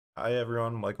Hi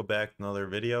everyone, Michael back with another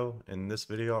video. In this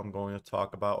video, I'm going to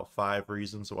talk about 5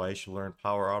 reasons why you should learn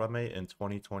Power Automate in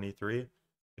 2023.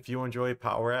 If you enjoy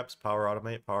Power Apps, Power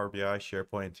Automate, Power BI,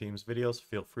 SharePoint, and Teams videos,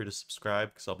 feel free to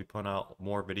subscribe because I'll be putting out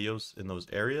more videos in those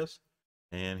areas.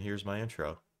 And here's my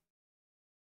intro.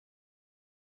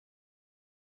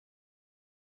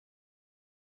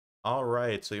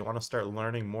 Alright, so you want to start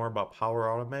learning more about Power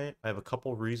Automate? I have a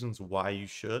couple reasons why you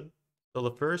should. So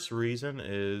the first reason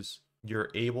is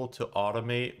you're able to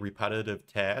automate repetitive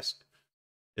tasks.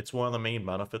 It's one of the main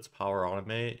benefits of Power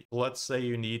Automate. Let's say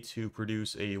you need to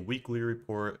produce a weekly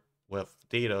report with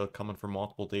data coming from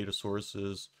multiple data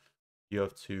sources. You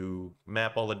have to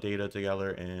map all the data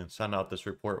together and send out this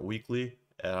report weekly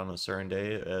on a certain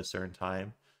day at a certain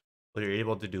time. So you're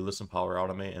able to do this in Power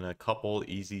Automate in a couple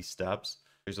easy steps.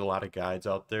 There's a lot of guides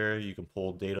out there. You can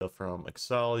pull data from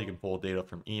Excel, you can pull data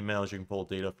from emails, you can pull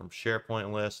data from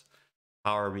SharePoint lists,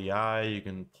 Power BI, you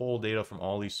can pull data from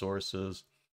all these sources,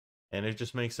 and it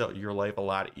just makes your life a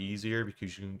lot easier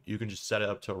because you can just set it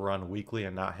up to run weekly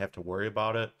and not have to worry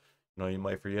about it. You know, you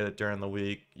might forget it during the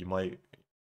week, you might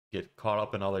get caught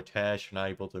up in other tasks, you're not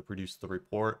able to produce the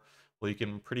report. Well, you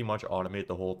can pretty much automate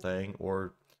the whole thing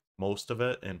or most of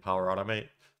it in Power Automate.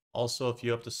 Also, if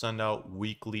you have to send out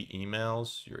weekly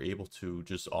emails, you're able to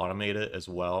just automate it as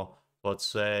well. Let's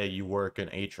say you work in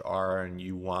HR and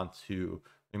you want to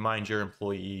remind your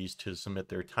employees to submit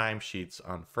their timesheets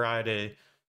on Friday,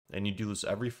 and you do this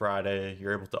every Friday.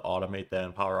 You're able to automate that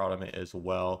in Power Automate as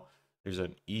well. There's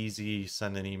an easy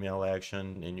send an email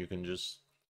action, and you can just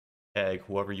tag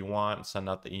whoever you want, send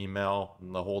out the email,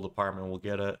 and the whole department will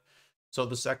get it. So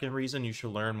the second reason you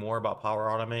should learn more about Power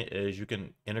Automate is you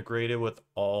can integrate it with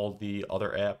all the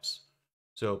other apps.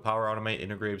 So Power Automate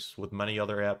integrates with many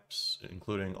other apps,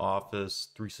 including Office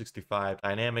 365,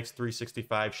 Dynamics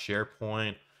 365,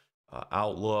 SharePoint,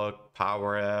 Outlook,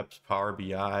 Power Apps, Power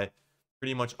BI.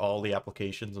 Pretty much all the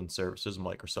applications and services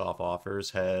Microsoft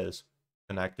offers has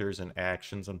connectors and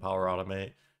actions in Power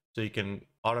Automate. So you can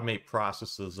automate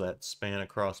processes that span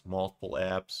across multiple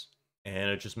apps, and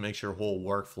it just makes your whole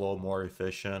workflow more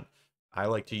efficient. I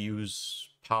like to use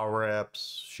Power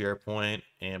Apps, SharePoint,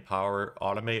 and Power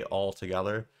Automate all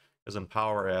together, because in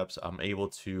Power Apps, I'm able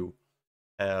to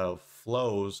have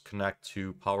flows connect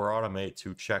to Power Automate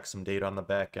to check some data on the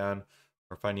back end.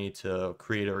 Or if I need to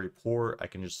create a report, I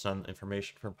can just send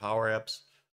information from Power Apps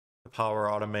to Power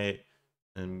Automate,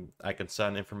 and I can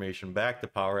send information back to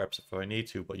Power Apps if I need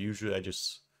to. But usually I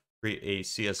just create a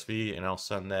CSV and I'll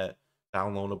send that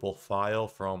downloadable file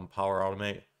from Power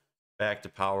Automate back to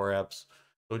Power Apps.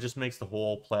 So it just makes the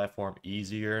whole platform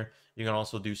easier. You can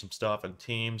also do some stuff in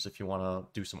Teams if you want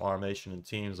to do some automation in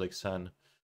Teams, like send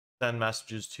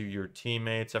messages to your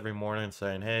teammates every morning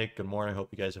saying, hey, good morning, hope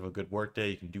you guys have a good work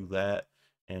day. You can do that,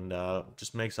 and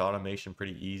just makes automation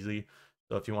pretty easy.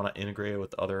 So if you want to integrate it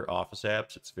with other Office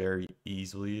apps, it's very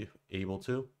easily able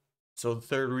to. So the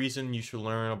third reason you should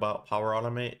learn about Power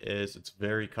Automate is it's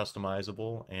very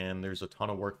customizable, and there's a ton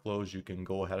of workflows you can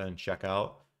go ahead and check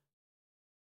out.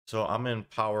 So I'm in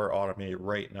Power Automate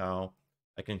right now.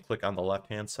 I can click on the left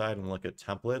hand side and look at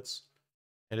templates.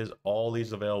 It is all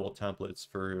these available templates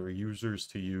for users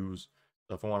to use.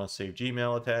 So if I want to save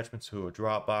Gmail attachments to a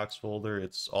Dropbox folder,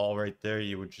 it's all right there.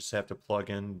 You would just have to plug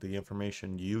in the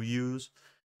information you use,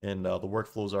 and the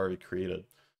workflow is already created.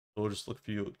 So we'll just look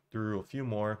through a few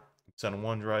more. Send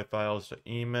OneDrive files to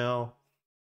email.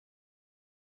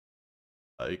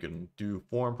 You can do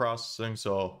form processing.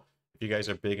 So if you guys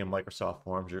are big in Microsoft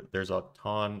Forms, there's a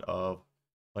ton of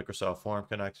Microsoft Form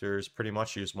connectors. Pretty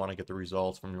much you just want to get the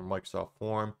results from your Microsoft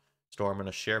Form, store them in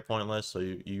a SharePoint list so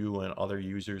you and other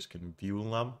users can view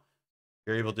them.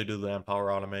 You're able to do that in Power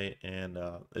Automate, and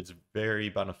it's very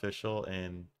beneficial,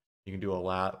 and you can do a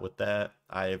lot with that.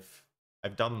 I've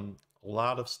done a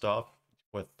lot of stuff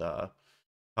with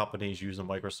companies using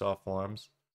Microsoft Forms,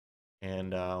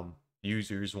 and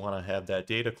users want to have that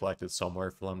data collected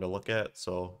somewhere for them to look at.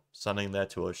 So sending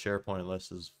that to a SharePoint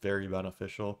list is very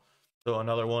beneficial. So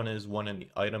another one is when an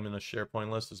item in a SharePoint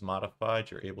list is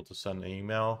modified, you're able to send an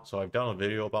email. So I've done a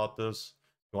video about this.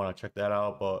 If you want to check that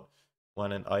out. But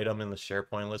when an item in the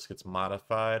SharePoint list gets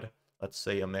modified, let's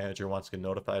say a manager wants to get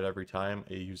notified every time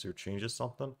a user changes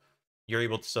something, you're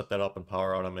able to set that up in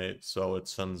Power Automate. So it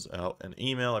sends out an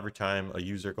email every time a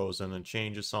user goes in and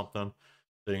changes something.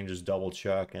 So you can just double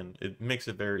check, and it makes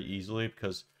it very easily,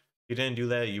 because if you didn't do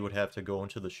that, you would have to go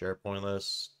into the SharePoint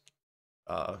list,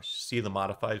 see the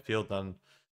modified field, and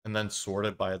then sort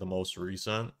it by the most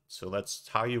recent. So that's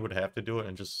how you would have to do it,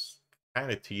 and just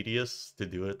kind of tedious to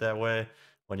do it that way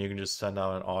when you can just send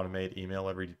out an automated email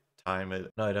every time an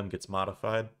item gets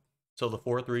modified. So the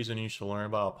fourth reason you should learn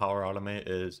about Power Automate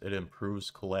is it improves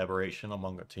collaboration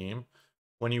among a team.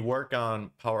 When you work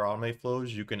on Power Automate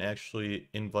flows, you can actually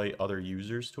invite other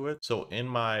users to it. So in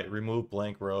my remove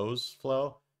blank rows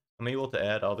flow, I'm able to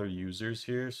add other users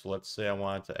here. So let's say I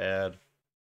wanted to add,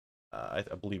 I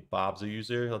believe Bob's a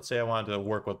user. Let's say I wanted to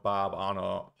work with Bob on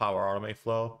a Power Automate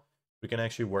flow. We can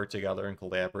actually work together and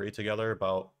collaborate together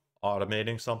about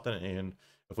automating something. And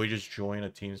if we just join a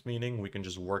Teams meeting, we can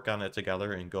just work on it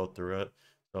together and go through it.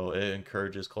 So it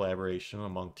encourages collaboration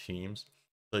among teams.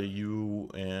 So you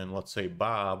and let's say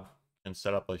Bob can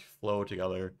set up a flow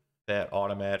together that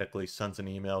automatically sends an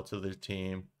email to the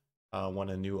team when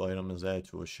a new item is added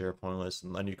to a SharePoint list,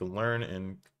 and then you can learn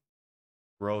and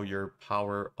grow your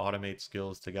Power Automate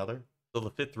skills together. So the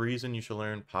fifth reason you should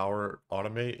learn Power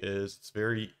Automate is it's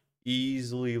very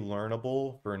easily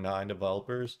learnable for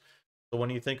non-developers. So when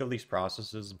you think of these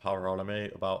processes in Power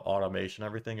Automate about automation,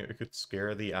 everything, it could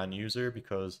scare the end user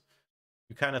because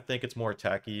you kind of think it's more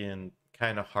techy and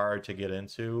kind of hard to get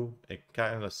into. It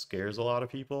kind of scares a lot of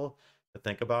people to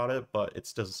think about it, but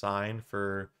it's designed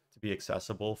to be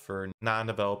accessible for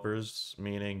non-developers,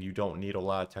 meaning you don't need a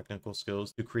lot of technical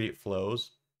skills to create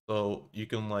flows. So you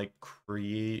can like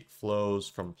create flows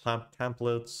from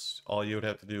templates. All you would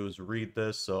have to do is read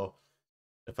this. So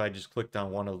if I just clicked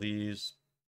on one of these,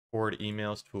 forward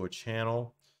emails to a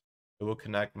channel, it will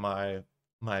connect my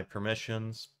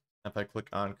permissions. If I click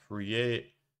on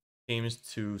create teams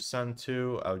to send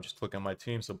to, I would just click on my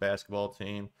team. So basketball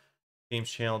team, teams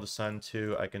channel to send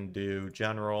to, I can do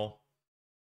general,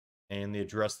 and the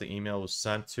address the email was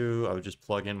sent to, I would just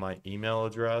plug in my email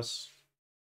address,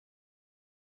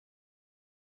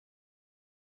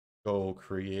 go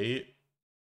create,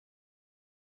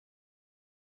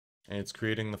 and it's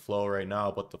creating the flow right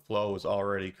now, but the flow is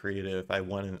already created if I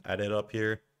went and edit up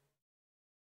here.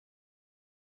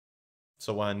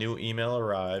 So when a new email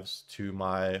arrives to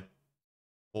my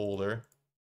folder,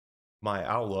 my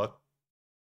Outlook,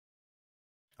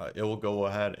 it will go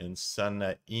ahead and send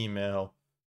that email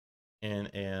in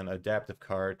an adaptive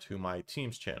card to my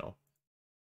Teams channel.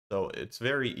 So it's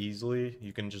very easily,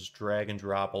 you can just drag and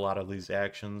drop a lot of these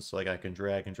actions. Like I can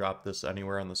drag and drop this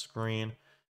anywhere on the screen.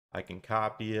 I can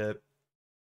copy it.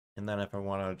 And then if I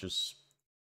want to just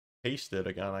paste it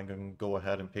again, I can go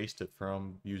ahead and paste it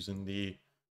from using the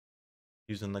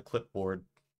clipboard.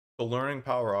 So learning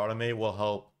Power Automate will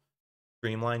help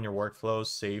streamline your workflows,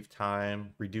 save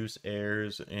time, reduce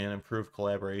errors, and improve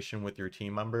collaboration with your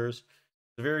team members.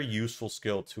 It's a very useful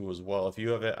skill too as well. If you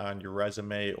have it on your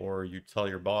resume or you tell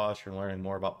your boss you're learning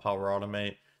more about Power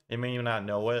Automate, they may not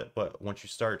know it, but once you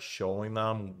start showing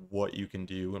them what you can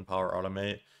do in Power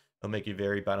Automate, it'll make you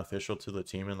very beneficial to the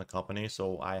team and the company.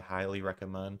 So I highly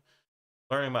recommend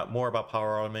learning more about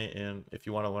Power Automate. And if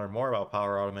you want to learn more about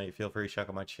Power Automate, feel free to check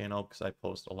out my channel because I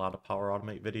post a lot of Power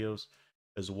Automate videos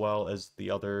as well as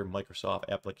the other Microsoft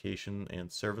application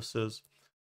and services.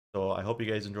 So I hope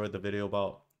you guys enjoyed the video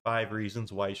about 5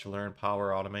 reasons why you should learn Power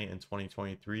Automate in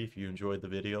 2023. If you enjoyed the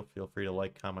video, feel free to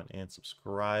like, comment, and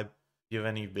subscribe. If you have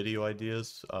any video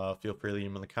ideas, feel free to leave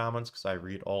them in the comments because I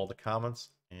read all the comments,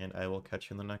 and I will catch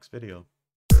you in the next video.